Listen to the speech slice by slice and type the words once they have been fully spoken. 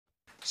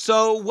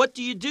So what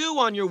do you do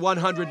on your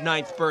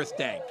 109th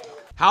birthday?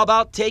 How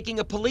about taking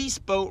a police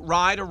boat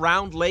ride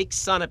around Lake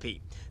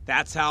Sunapee?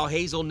 That's how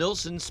Hazel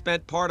Nilson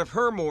spent part of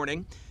her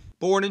morning.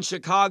 Born in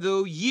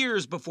Chicago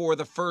years before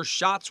the first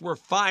shots were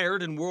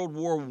fired in World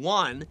War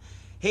I,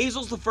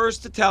 Hazel's the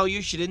first to tell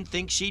you she didn't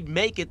think she'd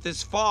make it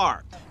this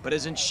far, but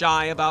isn't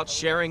shy about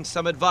sharing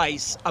some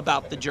advice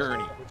about the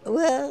journey.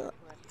 Well,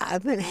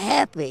 I've been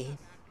happy.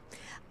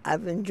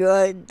 I've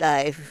enjoyed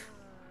life,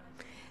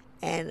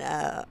 and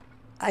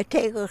I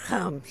take what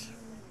comes,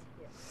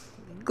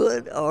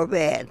 good or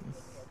bad,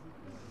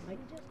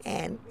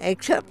 and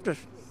accept it.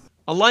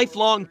 A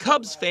lifelong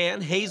Cubs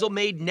fan, Hazel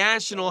made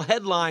national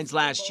headlines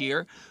last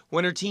year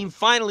when her team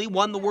finally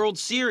won the World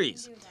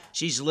Series.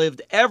 She's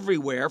lived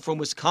everywhere from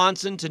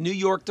Wisconsin to New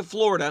York to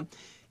Florida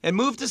and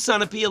moved to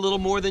Sunapee a little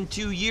more than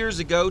 2 years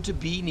ago to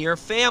be near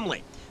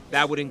family.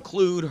 That would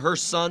include her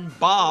son,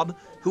 Bob,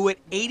 who at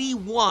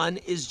 81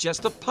 is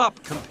just a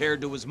pup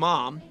compared to his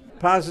mom.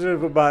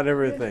 Positive about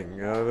everything.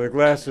 The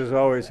glass is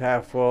always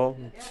half full.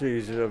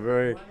 She's a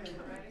very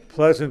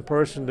pleasant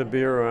person to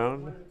be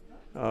around.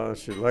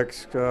 She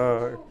likes,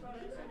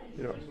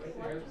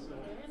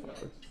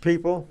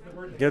 people,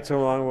 gets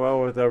along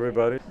well with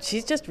everybody.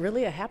 She's just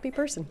really a happy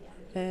person,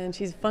 and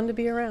she's fun to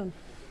be around.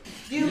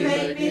 You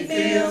make me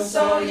feel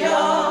so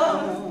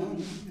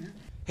young.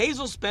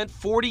 Hazel spent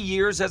 40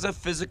 years as a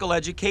physical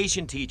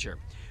education teacher.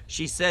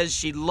 She says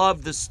she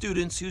loved the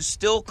students who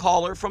still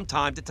call her from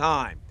time to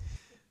time.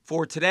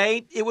 For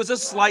today, it was a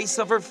slice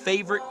of her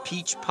favorite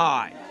peach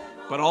pie,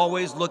 but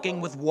always looking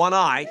with one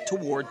eye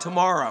toward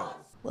tomorrow.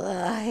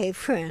 Well, I have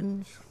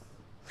friends,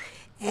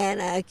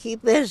 and I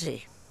keep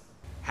busy.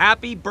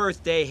 Happy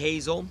birthday,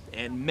 Hazel,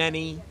 and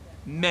many,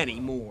 many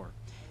more.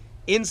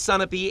 In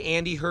Sunapee,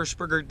 Andy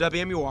Hirschberger,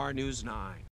 WMUR News 9.